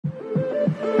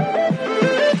Hi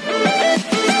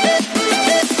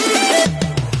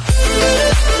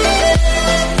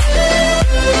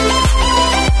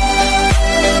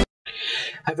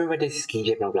everyone, this is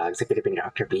KJ from Vlogs, a Filipino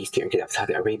actor based here in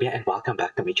Saudi Arabia, and welcome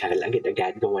back to my channel.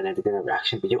 Agad-agad gawa natin ng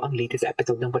reaction video ang latest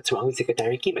episode ng What's Wrong with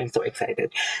Secretary Kim. I'm so excited.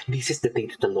 This is the day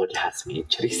that the Lord has made.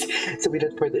 So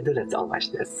without further ado, let's all watch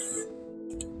this.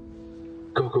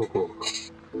 Go, go, go.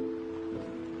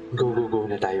 Go, go, go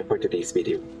na tayo for today's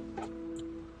video.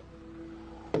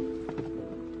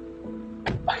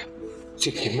 Ay, si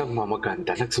Kim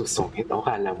nagmamaganda, nagsusungit. O,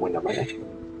 kala mo naman eh.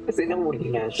 Kasi namuli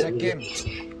nga siya. Kim.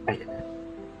 Ay.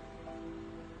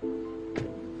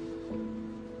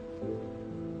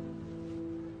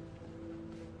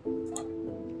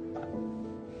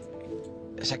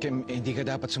 Sa Kim, hindi ka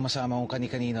dapat sumasama kung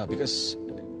kani-kanino because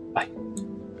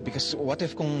what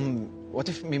if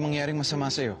may mangyaring masama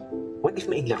sa'yo? What if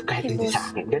may in love kahit hindi sa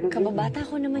akin? Ganun kababata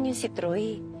ko naman yung si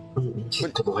Troy. Si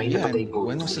Troy na patay ko.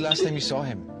 When was the last time you saw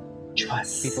him?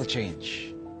 Trust. People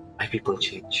change. Ay, people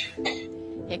change.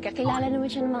 Eh, kakilala naman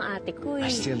siya ng mga ate ko eh.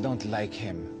 I still don't like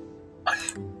him.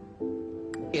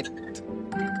 I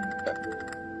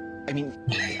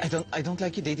don't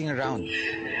like you dating around.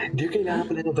 Hindi kailangan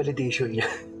pala ng validation niya.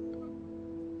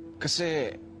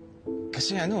 Kasi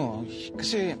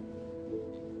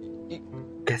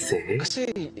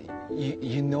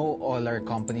you know all our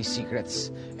company's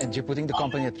secrets and you're putting the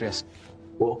company at risk.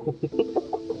 Whoa.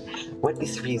 What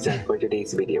is reason for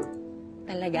today's video?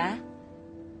 Talaga?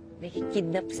 May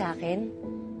kidnap sa akin?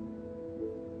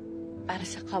 Para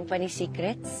sa company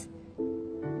secrets?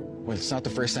 Well, it's not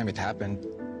the first time it happened.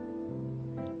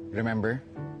 Remember?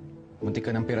 Muntik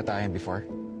ka ng piratayan before.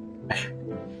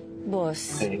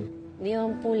 Boss, di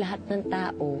naman po lahat ng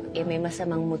tao may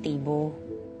masamang motibo.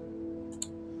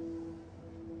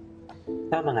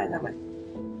 Tama nga naman.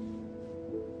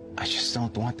 I just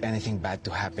don't want anything bad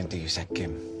to happen to you, Sir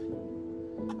Kim.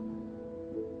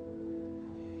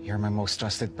 You're my most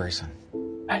trusted person.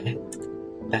 Ay,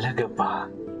 talaga ba?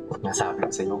 Nasabi ko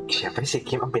sa'yo, siyempre si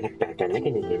Kim ang pinagpekan niya,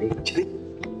 kinikilig.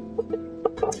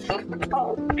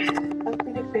 Ang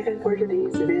pinagpekan for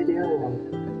today's video.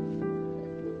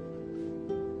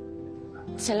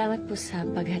 Salamat po sa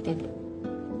paghatid.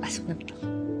 Pasok na po.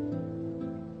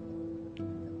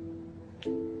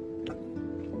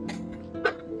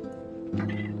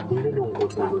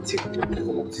 Nalulungkot naman si Kim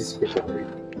naman si Special.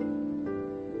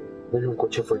 Nalungkot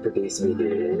siya for today's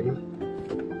video.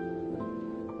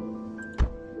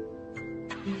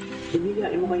 Hindi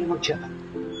nga, mo kayo mag-chat.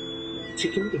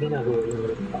 Si Kim, hindi ginagawa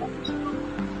yung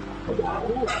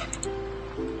wow.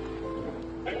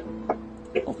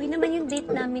 Okay naman yung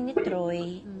date namin ni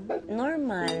Troy.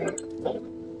 Normal.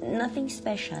 Nothing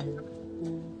special.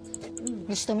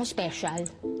 Gusto mo special?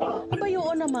 Payo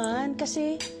naman,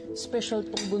 kasi special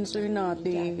tong bunso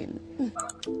natin.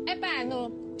 Eh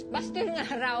paano? Basta yung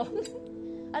araw.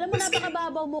 Alam mo,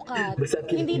 napakababaw mo, Kat.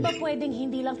 Hindi ba pwedeng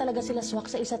hindi lang talaga sila swak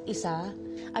sa isa't isa?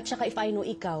 At saka if I know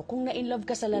ikaw, kung na-inlove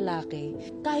ka sa lalaki,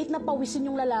 kahit napawisin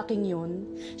yung lalaking yun,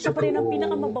 siya pa rin ang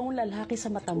pinakamabangong lalaki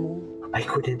sa mata mo. I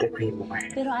couldn't agree more.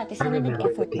 Pero ate, sana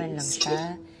nag-effort man lang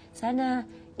siya. Sana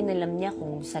inalam niya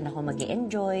kung saan ako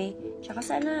mag-i-enjoy. Tsaka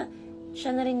sana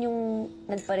siya na rin yung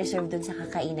nagpa-reserve dun sa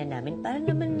kakainan namin para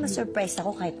naman ma-surprise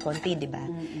ako kahit konti, di ba?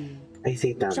 I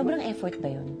say tama. Sobrang effort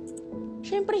ba yun?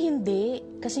 Siyempre hindi,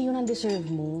 kasi yun ang deserve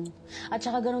mo. At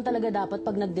saka ganun talaga dapat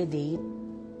pag nagde-date.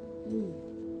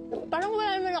 Parang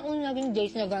wala naman akong naging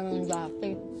date na gano'n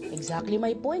dati. Exactly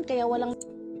my point, kaya walang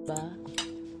ba?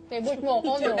 Favorite mo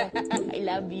ako, no? I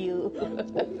love you.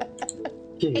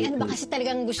 Eh, ano ba kasi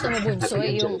talagang gusto mo, Bunso?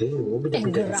 Yung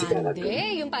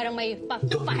grande, yung parang may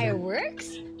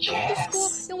fireworks? Yes! Diyos ko,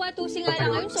 yung watusi nga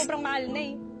lang ngayon, sobrang mahal na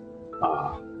eh.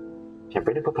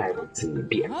 Siyempre nagpa-fireworks si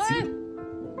BFC.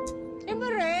 Iba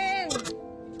rin.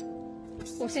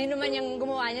 Kung sino man yung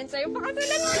gumawa niyan sa'yo,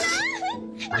 pakasulan mo na!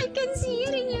 I can see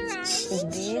it in your eyes.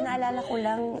 Hindi, naalala ko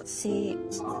lang si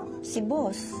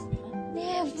boss.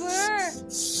 Never!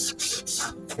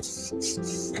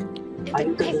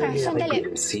 Ayaw Ay, talaga niya kay sandali.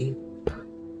 BFC.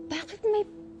 Bakit may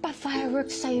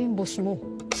pa-fireworks sa'yo yung boss mo?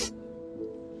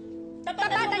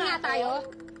 Tatatan nga tayo?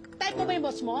 Type mo ba yung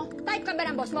boss mo? Type ka ba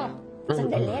ng boss mo?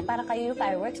 Sandali, para kayo yung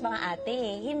fireworks, mga ate.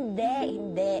 Hindi.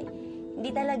 Hindi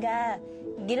talaga.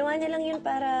 Ginawa niya lang yun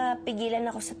para pigilan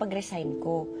ako sa pag-resign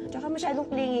ko. Tsaka masyadong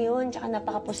clingy yun, tsaka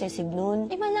napaka-possessive nun.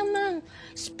 Eh, malamang,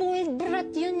 spoiled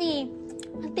brat yun eh.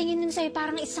 Ang tingin nun sa'yo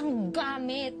parang isang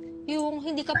gamit. Yung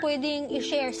hindi ka pwedeng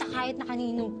i-share sa kahit na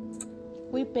kanino.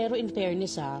 Uy, pero in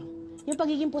fairness yung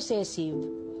pagiging possessive,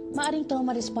 maaring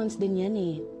trauma response din yan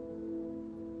eh.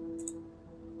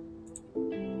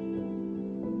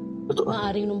 Totoo.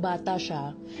 Maaring nung bata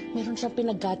siya, meron siyang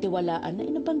pinagkatiwalaan na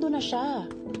inabando na siya.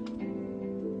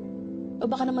 O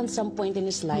baka naman some point in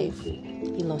his life,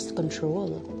 he lost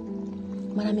control.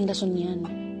 Maraming rason yan.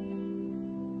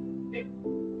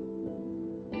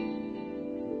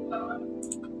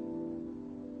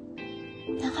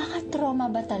 Nakakatrauma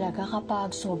ba talaga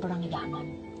kapag sobrang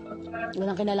yaman?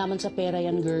 Walang kinalaman sa pera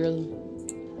yan, girl.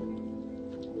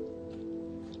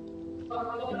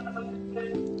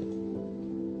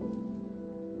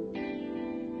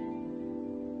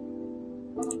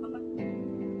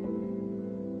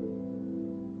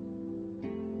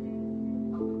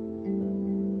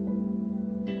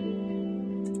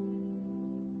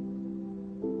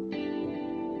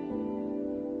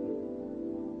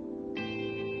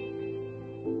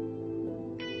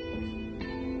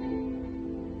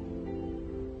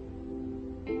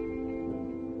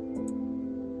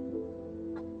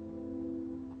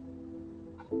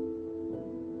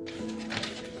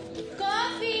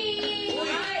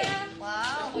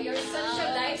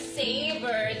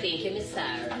 Thank you, Miss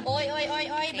Sarah. Oy,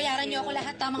 bayaran niyo ako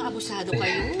lahat. Tamang abusado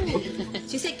kayo.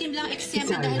 Si Sekim lang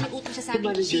exempt dahil may utang siya sa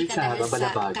akin chika dahil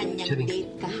sa kanyang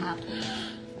date kahapon.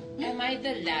 Am I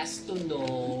the last to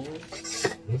know?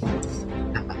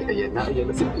 Ayan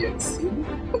na si Beyonce.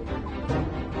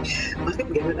 Bakit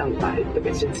ganun ang vibe? Pag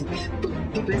andyan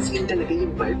di ba sila talaga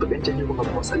yung vibe? Pag andyan yung mga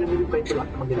boss, alam mo yung vibe wala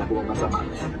namang ginagawa masama.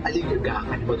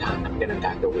 Aligagakan, maghanap ka ng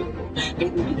gagawin mo.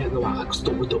 Kahit may ginagawa ka, gusto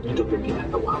mo doble-doble yung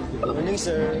ginagawa mo. Alam mo,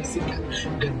 sir.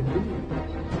 Ganun.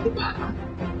 Diba?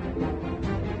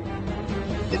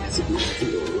 Yan na si Beyonce,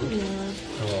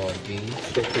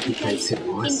 Guys,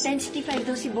 intensity 5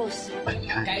 daw si boss.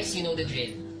 Ayan. Guys, you know the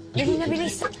drill. Dali na,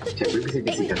 bilis. Siyempre,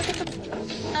 busy ka.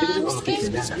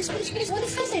 Please, what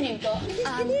is listening to?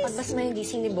 Pagbas mo yung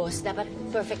gising ni boss, dapat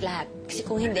perfect lahat. Kasi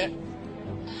kung hindi...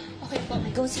 Okay po.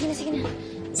 Go, sige na.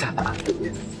 Sa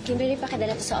activist. Kimberly,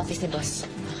 pakidala to sa office ni boss.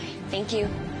 Okay, thank you.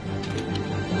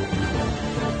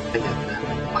 Ayan na.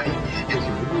 Okay.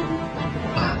 Hello.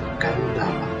 Ganda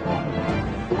ako.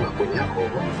 Gwapo niya ako.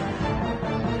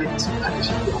 Ano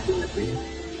siya gwapo na ba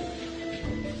yun?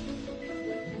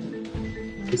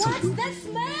 What's that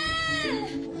smell?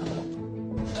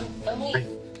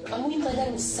 Amoy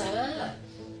malansa.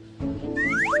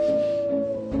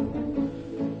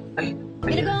 Ay,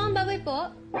 Pinagawang baboy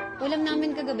po. Ulam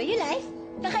namin kagabi. You like?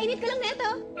 Kakainit ko lang na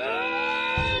ito.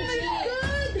 Oh my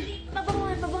God!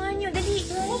 Pabangan nyo, dali.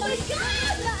 Oh my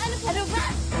God! Ano ba?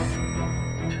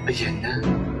 ayan na.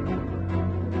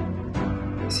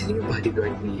 Sino yung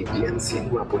bodyguard ni Beyonce? Ang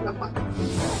gwapo naman.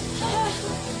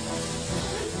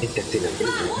 Intente lang din.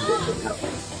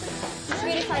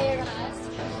 Purifier us.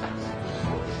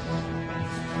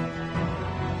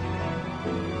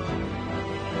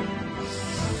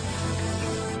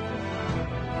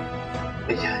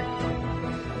 Ayan.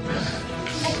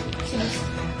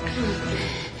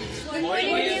 Good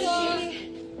morning, boss.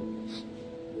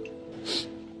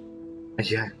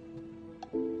 Ayan.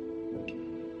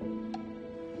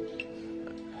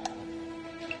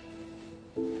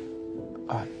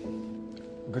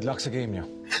 Good luck sa game niyo.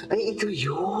 Ay, ito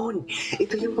yun.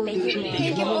 Ito yung foundation.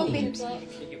 Thank you po, babe.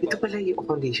 Ito pala yung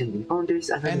foundation din.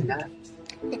 Founders, ano And- nila?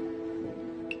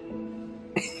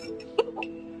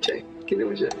 Check. Kino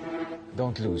mo siya.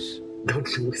 Don't lose. Don't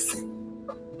lose.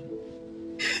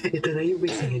 Ito na yung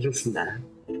may selos na.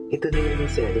 Ito na yung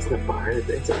may selos na part.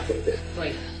 I'm so excited.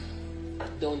 Wait.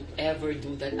 Don't ever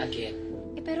do that again.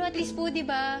 Pero at least po, di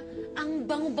ba, ang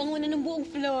bango-bango na ng buong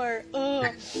floor.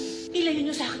 Ilayo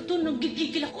niyo sa akin to,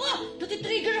 nanggigigil ako.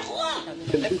 Natitrigger ako.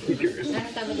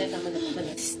 Tama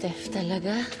na. Steph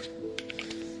talaga?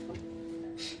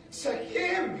 Sir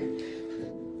Kim!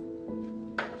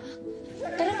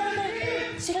 Tara.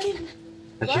 Si Kim.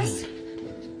 Boss?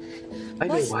 Ay,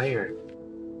 may Boss? wire.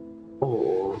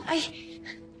 Oo. Ay,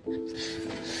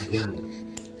 Ayan.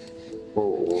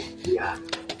 Oo. Yeah.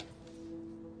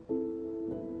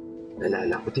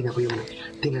 Nalala ko.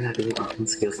 Tingnan natin yung acting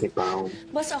skills ni Pao.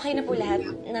 boss, okay na po lahat.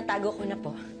 Natago ko na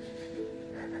po.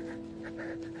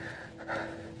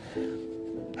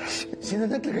 Sino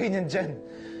naglagay niyan dyan?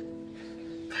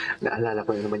 Naalala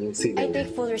ko na naman yung scene I niya.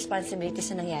 take full responsibility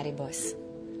sa nangyari, boss.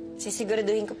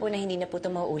 Sisiguraduhin ko po na hindi na po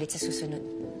ito mauulit sa susunod.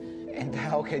 And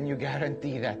how can you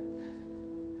guarantee that?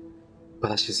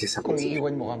 Para siya sa Kung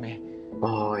iiwan mo kami.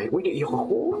 Ay, uy, naiyak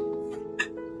ako.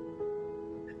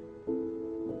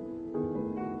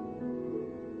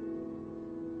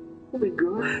 Oh my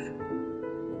God.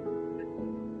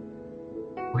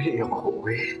 Uy, naiyak ako,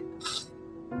 uy.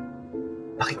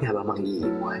 Bakit nga ba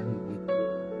mangiiwan?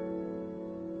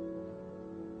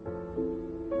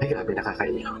 Ay, grabe,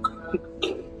 nakakaiyak.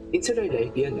 Insular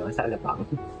life yan, no? Sa Alabang.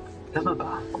 Tama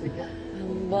ba?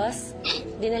 Boss,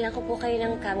 dinalan ko po kayo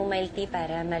ng chamomile tea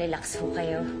para ma-relax po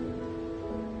kayo.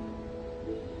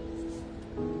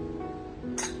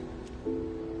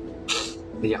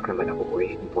 Niyak naman ako, uy.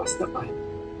 Buwas naman.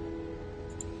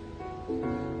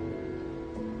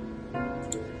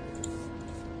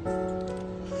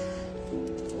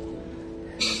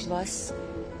 Boss,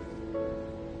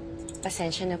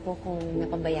 pasensya na po kung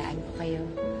napabayaan ko kayo.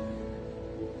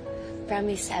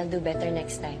 Promise, I'll do better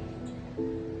next time.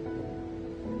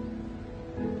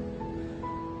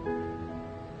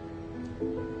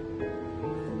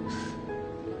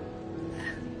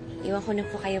 Iwan ko na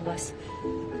po kayo, boss.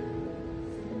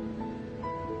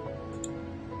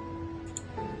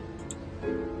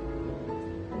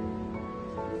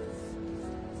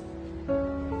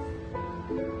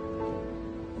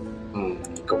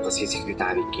 Ikaw kasi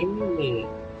Secretary Kim eh.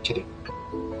 Chirik.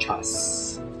 Chas.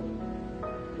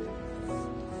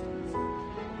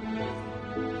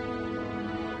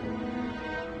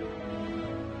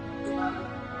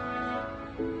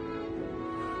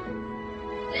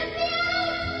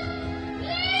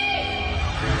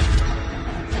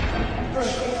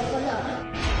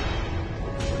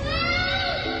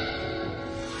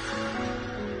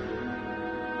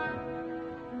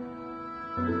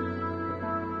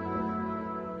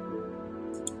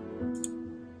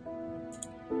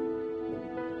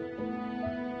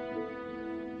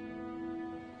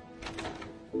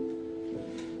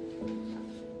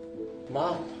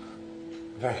 Mom.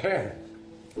 There.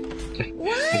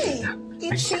 Why?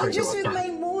 It changes with my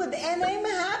mood and I'm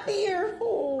happier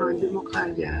home. Hindi mo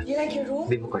kaya. You like your room?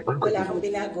 Hindi mo kaya. Wala akong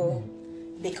binago.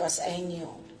 Because I knew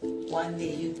one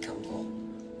day you'd come home.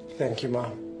 Thank you,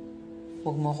 Mom.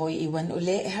 Huwag mo ko iwan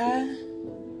uli, ha?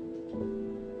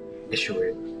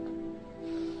 Sure.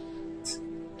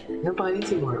 Napanin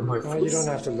si Morphus. Oh, you don't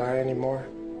have to lie anymore.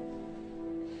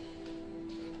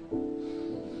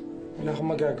 Wala akong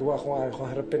magagawa kung ayaw ko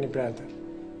harapin ni Brandon.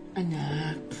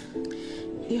 Anak,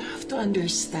 you have to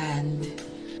understand.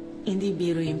 Hindi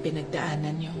biro yung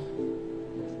pinagdaanan niyo.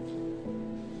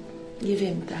 Give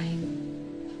him time.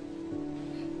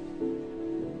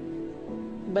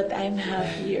 But I'm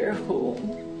happier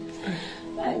home.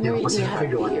 I'm Ewan ko really sa'yo,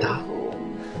 happier Carlota. home.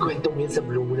 Kwentong yan sa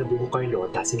Blue Moon na buko,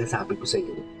 Carlota. Sinasabi ko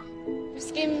sa'yo.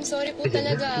 Miss Kim, sorry po Ayan na,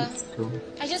 talaga. Cristo.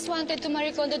 I just wanted to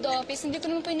ma-recall the office. Hindi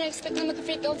ko naman po ina-expect na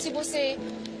mag-freak out si boss eh.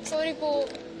 Sorry po.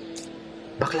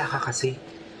 Bakla ka kasi.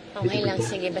 Okay lang,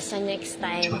 sige. Basta next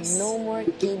time, no more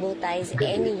cable ties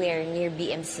anywhere near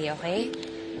BMC, okay?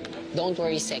 Don't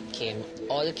worry, Sec Kim.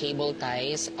 All cable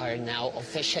ties are now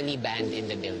officially banned in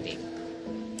the building.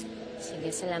 Sige,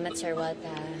 salamat, Sir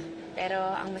Walta. Pero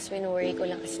ang mas wino-worry ko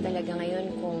lang kasi talaga ngayon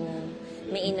kung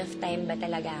may enough time ba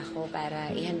talaga ako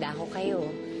para ihanda ko kayo,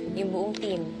 yung buong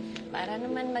team, para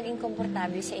naman maging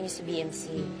komportable sa inyo sa BMC.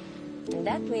 And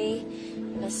that way,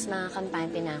 mas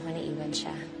makakampante na ako na iwan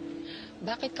siya.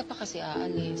 Bakit ka pa kasi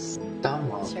aalis?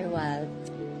 Tama. Sir Walt,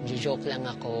 Joke lang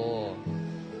ako.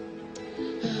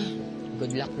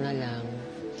 Good luck na lang.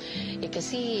 Eh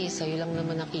kasi sa'yo lang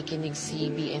naman nakikinig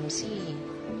si BMC.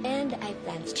 and I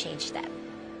plan to change that.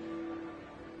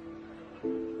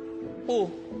 Oh,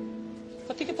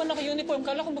 pati ka pa naka-uniform.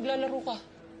 Kala ko maglalaro ka.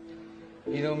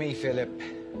 You know me, Philip.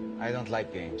 I don't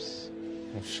like games.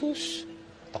 Oh, sus.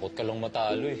 Takot ka lang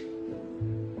matalo eh.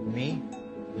 Me?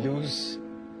 Lose?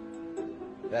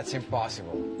 That's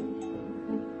impossible.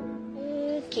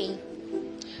 Okay.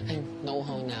 Ay,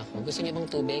 nauhaw na ako. Gusto niya bang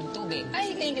tubig? Tubig.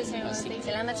 Ay, thank you, Sir Oh, Walt. sige.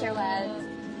 Salamat, Sir Walt.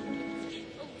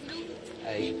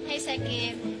 Ay, Hi,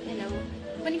 Sakit. Hello.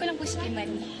 Kunin ko lang po si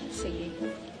Kimberly. Sige.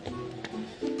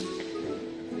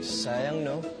 Sayang,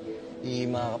 no? Di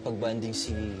makakapag-banding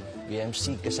si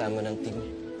BMC kasama ng team.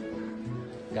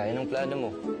 Gaya ng plano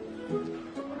mo.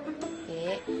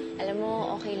 Alam mo,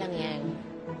 okay lang yan.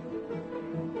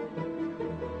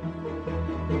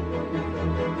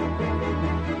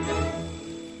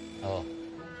 Oh,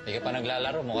 hindi ka pa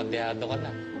naglalaro. Mukhang dehado ka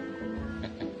na.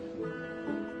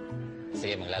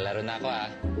 Sige, maglalaro na ako ah.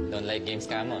 Don't like games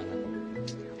ka mo.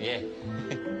 Sige.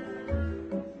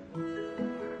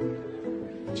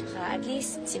 Tsaka at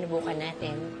least, sinubukan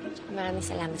natin. Tsaka maraming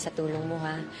salamat sa tulong mo,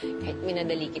 ha? Kahit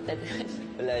minadali kita doon.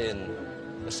 Wala yun.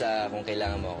 Basta kung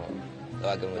kailangan mo ako,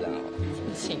 tawagan mo lang ako.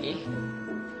 Sige.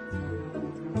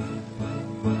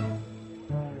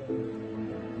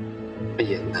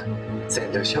 Ayan na.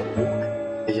 Sender siya.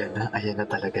 Ayan na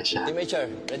talaga siya. Team HR,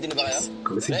 ready na ba kayo?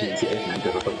 Kung si JC ay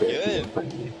nagkakapag-birthday pa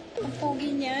niya. Ang pogi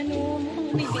niya, no? Mukhang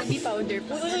may baby powder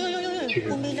po.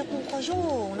 Pumila po kayo.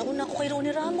 Nauna ko kay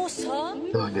Ronnie Ramos, ha?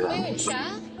 Oh, nila. Ayun siya?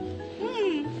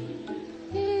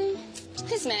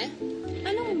 Excuse me?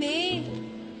 Anong me?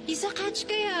 Isa catch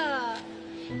kaya.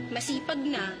 Masipag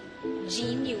na.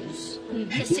 Genius.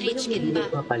 Mas rich kid pa.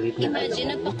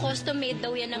 Imagine, nagpa-custom made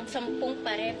daw yan ng 10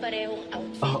 pare-parehong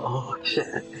outfit. Oo, siya.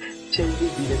 Siya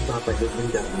hindi nagpapalit ng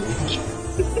damit.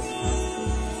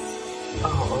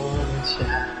 Oo,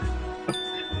 siya.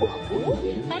 Wow.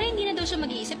 Para hindi na daw siya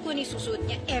mag-iisip kung ano yung susuot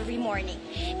niya every morning.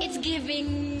 It's giving...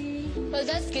 Well,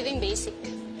 that's giving basic.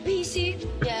 Basic?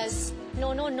 Yes.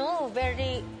 No.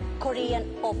 Very Korean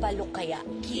oppa look kaya.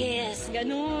 Yes,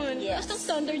 ganun. Yes. Basta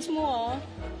standards mo, ah.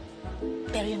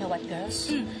 Pero you know what, girls?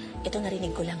 Ito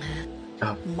narinig ko lang,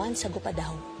 ha? Months ago pa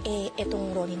daw,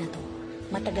 etong Ronnie na to,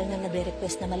 matagal na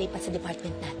nagre-request na malipat sa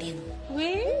department natin.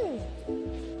 Well,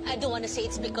 I don't wanna say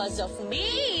it's because of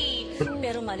me.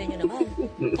 Pero mali nyo naman.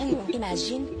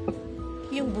 Imagine,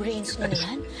 yung brains nyo na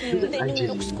yan, then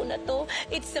yung looks ko na to,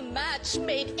 it's a match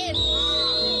made in...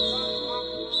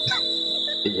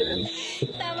 Ayan.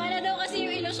 tama na daw kasi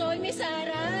yung ilusyon ni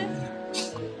Sarah.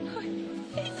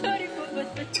 Sorry po.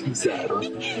 Si Sarah.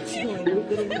 Galing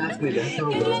ka ng cast nila.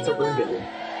 Sobrang galing.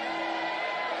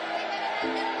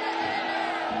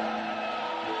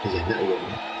 Ayan na, ayan.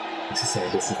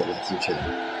 Nagsiselos na talaga siya.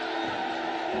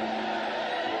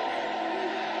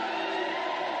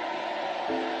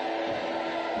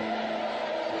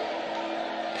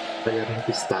 Wala rin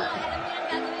pistahan.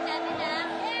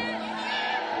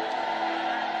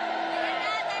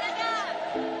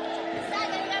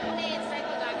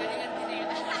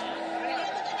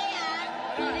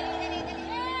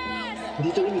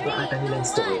 Dito yung iba ata nilang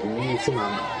story ni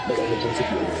sumama. Baga dyan si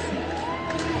Prince.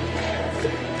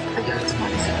 Ayan,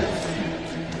 sumama si Prince.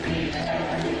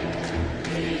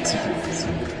 Si Prince.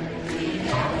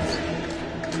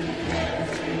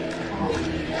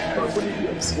 Bago ni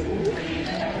BFC.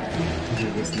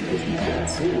 Genius ni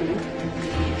BFC.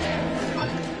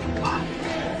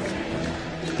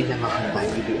 Pinangahan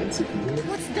ni BFC.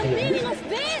 What's the meaning of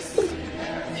this?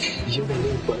 Yung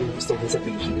alam ko ang gusto ko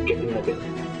sabihin kaya na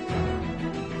ganun.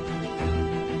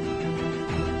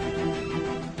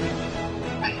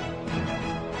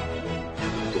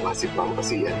 Si Paulo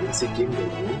kasi yan, si Kim mo.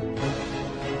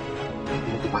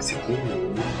 Hindi pa si Kim mo.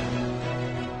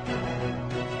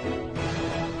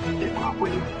 Eh, mga po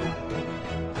yun.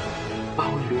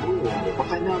 Paulo,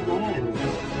 baka naman.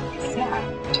 Yeah.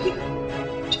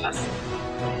 Just.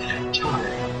 Char.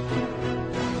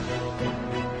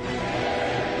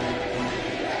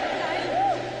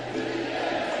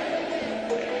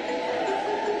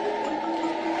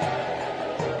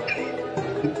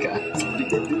 Ika, sabi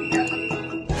ka.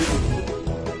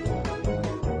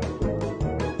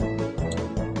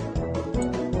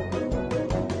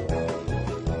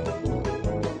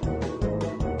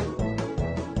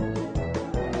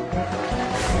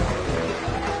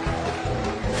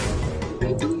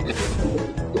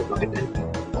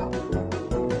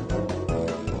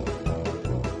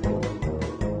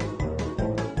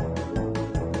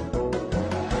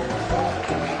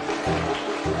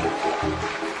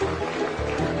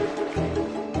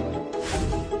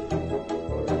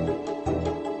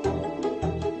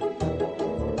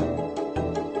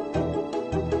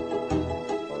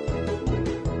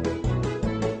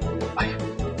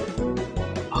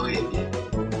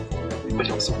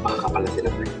 Sumpa ka pala sila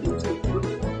ng YouTube.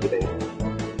 Kita yun.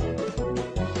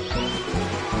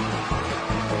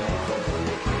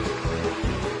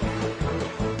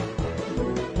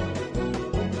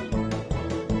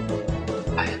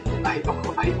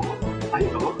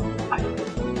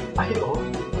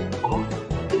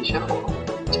 Hindi siya,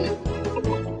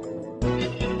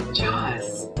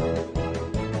 Just.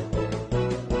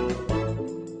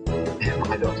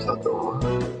 Mga dogs na to.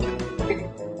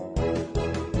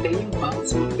 Yung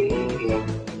pangsupi.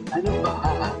 Ano ba?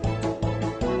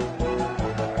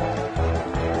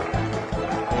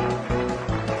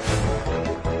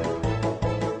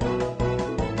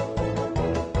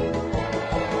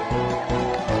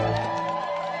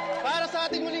 Para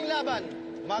sa ating muling laban,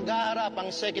 maghaharap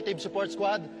ang Executive Support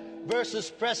Squad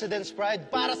versus President's Pride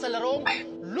para sa larong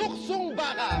Luksong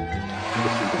Baka.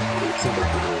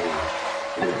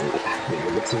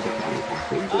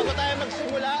 Bago tayo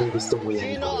magsimula,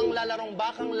 sino ang lalarong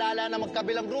bakang lala na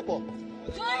magkabilang grupo?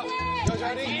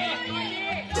 Johnny!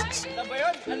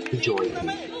 Joy.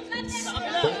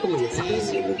 Huwag tumuli sa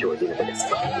akin ni Joy na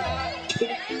tagaspa.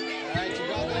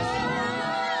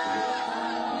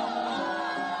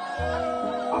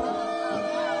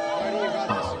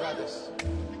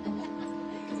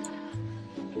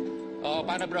 Oh,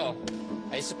 paano bro?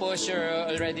 I suppose you're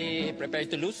already prepared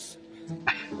to lose?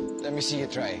 Let me see you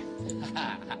try.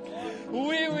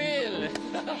 We will!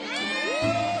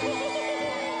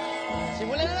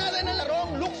 Simulan na natin ang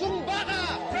larong Luksong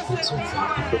Baka! Luksong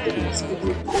baka for today's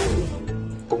video.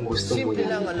 Kung gusto mo Simple yan.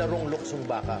 lang ang larong luksong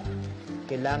baka.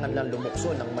 Kailangan lang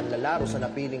lumukso ng manlalaro sa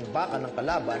napiling baka ng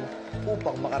kalaban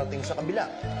upang makarating sa kabila.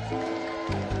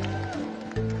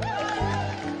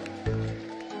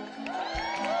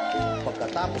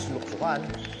 Pagkatapos luksuhan,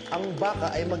 ang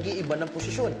baka ay mag-iiba ng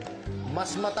posisyon.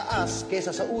 Mas mataas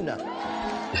kaysa sa una.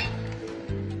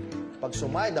 Pag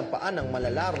sumayad ang paan ng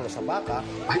malalaro sa baka,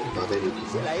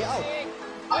 sila ay out.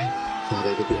 Ay,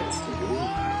 nakaka-DPS to you.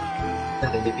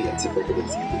 Nakaka-DPS for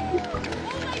today's video.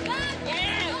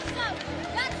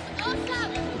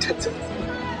 That's awesome.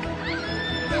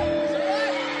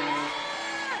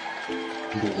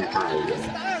 Hindi na kaya.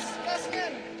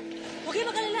 Huwag kayo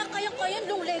mag-alala, kayang-kaya,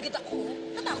 long-legged ako.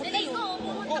 Natakot kayo.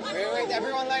 Wait,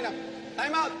 everyone line up.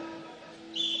 Time out!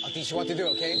 I'll teach you what to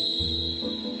do, okay?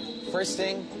 First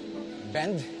thing,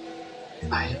 bend.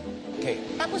 Ay. Okay,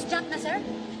 Tapos jump na, sir?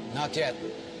 not yet.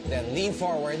 Then lean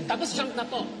forward. Tapos jump na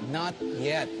po. Not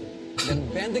yet. Then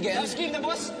bend again. Tapos game na,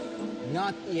 boss.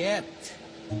 Not yet.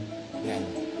 Then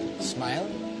smile.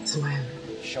 Smile.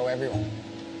 Show everyone.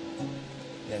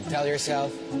 Then tell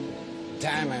yourself,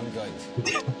 damn, I'm good.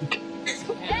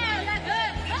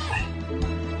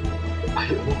 Ay,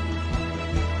 oo.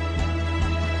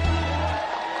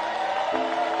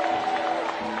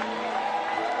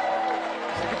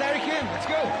 Secretary Kim, let's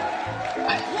go.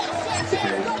 Ay,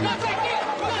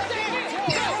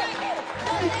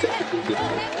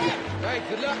 Right,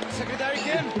 good luck, Secretary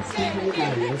Kim.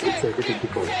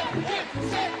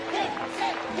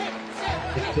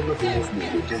 Ito mag-iwas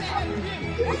dito dyan.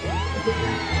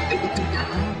 Ay, ito na.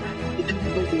 Ito na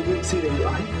ba dito si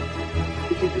Rayon?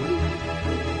 Ito na.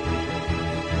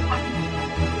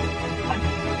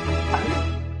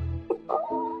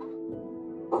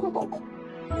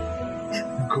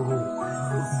 Go.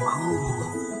 Go.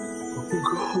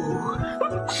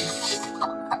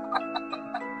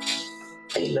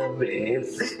 I love it.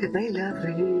 I love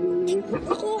it.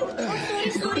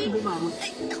 Sorry. Bumangon.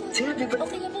 Sinabi ba?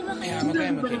 Okay lang po ba kayo?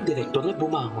 Sinabi ba ng direktor na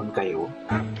bumangon kayo?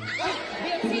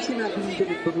 Hindi sinabi ng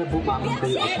direktor na bumangon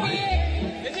kayo agad?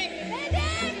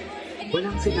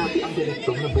 Walang sinabi ang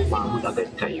direktor na bumangon agad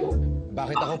kayo.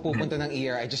 Bakit ako pupunta ng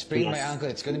ER? I just sprained my ankle.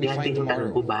 It's gonna be Yan fine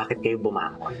tinatanong tomorrow. ko bakit kayo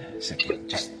bumangon.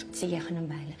 Sige, ako nang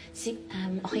bahala.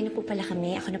 Okay na po pala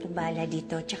kami. Ako na po bahala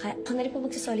dito. Tsaka ako na rin po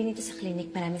magsasoli nito sa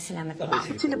clinic. Maraming salamat po.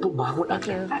 Bakit sila bumangon Thank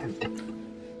you. agad?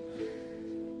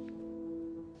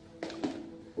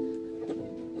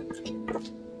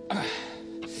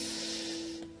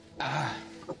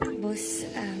 Boss,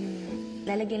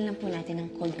 lalagyan lang po natin ng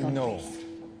cold compress. No.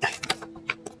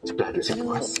 Suplado si Pero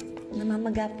boss.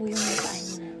 namamaga po yung mukha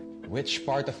niya. Which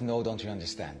part of no don't you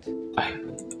understand? Ay,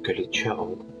 galit siya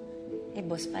oh. Eh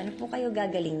boss, paano po kayo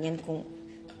gagaling yan kung...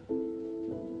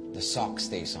 The sock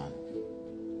stays on.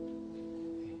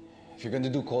 If you're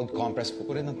gonna do cold compress,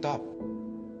 put it on top.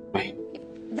 Ay,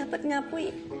 Dapat nga po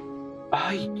eh.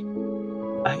 ay,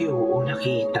 ay oo,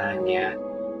 nakita niya.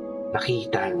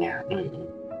 Nakita niya.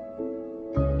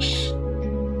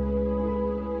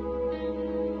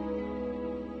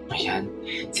 Ayan,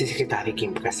 si Secretary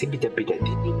Kim kasi bida-bida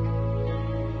din eh.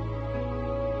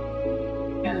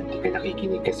 Yan, hindi ka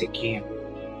nakikinig kasi Kim.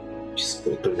 Diyos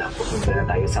ko, ito na. Pupunta na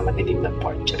tayo sa matilim na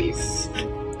portraits.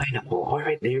 Ay naku,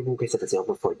 alright, there you go guys. That's all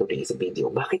for today's video.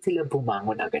 Bakit sila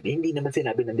bumangon agad? Hindi naman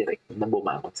sinabi ng director na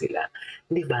bumangon sila.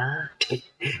 Di ba?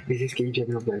 This is KJ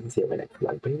Vlog. See you in my next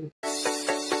vlog. Bye.